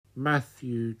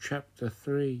Matthew chapter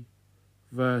 3,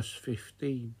 verse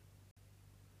 15.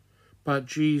 But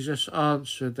Jesus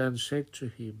answered and said to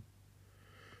him,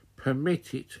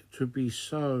 Permit it to be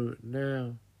so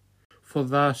now, for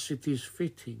thus it is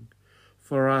fitting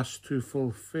for us to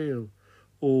fulfill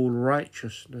all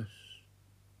righteousness.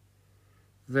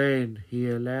 Then he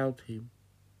allowed him.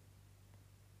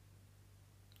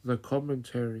 The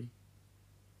commentary.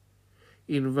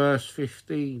 In verse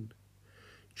 15,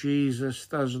 Jesus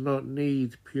does not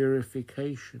need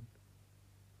purification.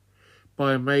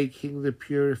 By making the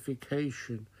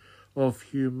purification of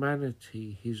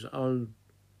humanity his own,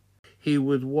 he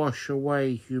would wash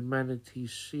away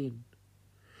humanity's sin,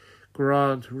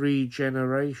 grant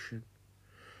regeneration,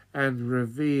 and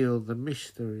reveal the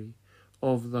mystery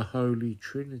of the Holy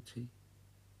Trinity.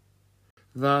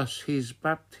 Thus his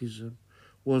baptism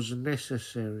was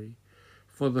necessary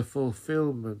for the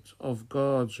fulfillment of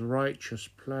God's righteous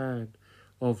plan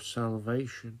of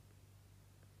salvation,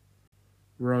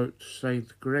 wrote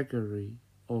Saint Gregory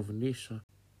of Nyssa.